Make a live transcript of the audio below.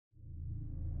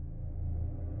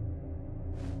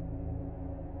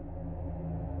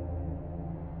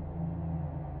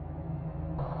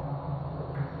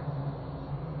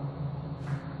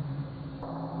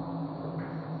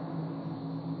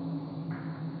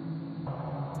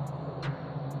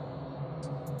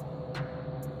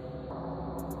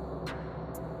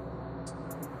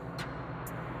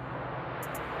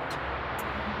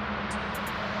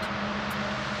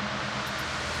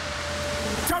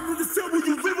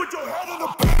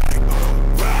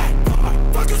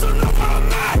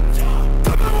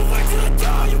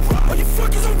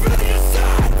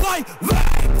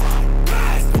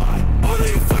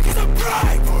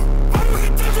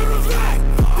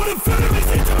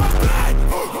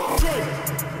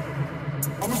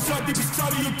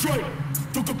straight.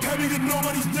 Don't compare me to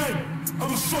nobody's name. I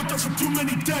was fucked up for too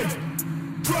many days.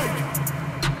 Break.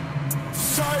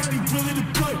 Society willing to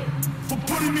play for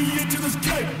putting me into this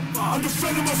game. I'm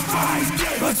defending my spot in this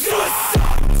game. Suicide,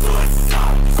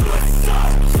 suicide,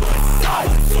 suicide, suicide,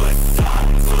 suicide,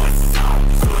 suicide, suicide,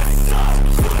 suicide,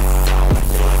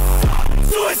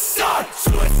 suicide, suicide, suicide,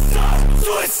 suicide,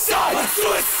 suicide, suicide, suicide,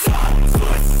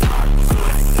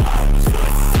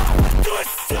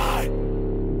 suicide.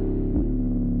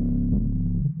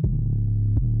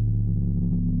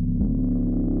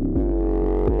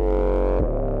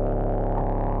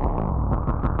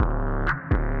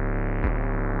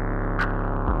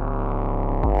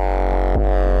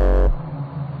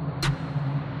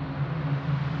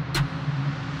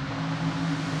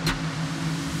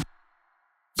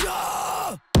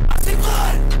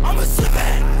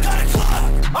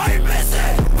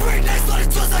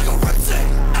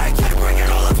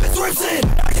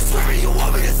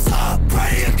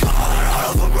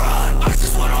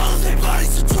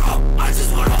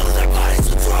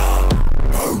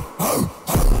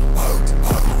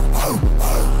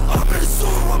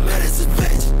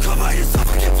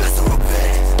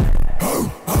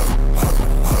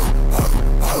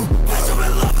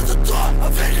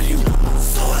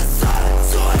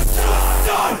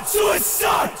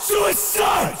 Suicide!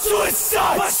 Suicide!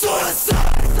 Suicide! Suicide!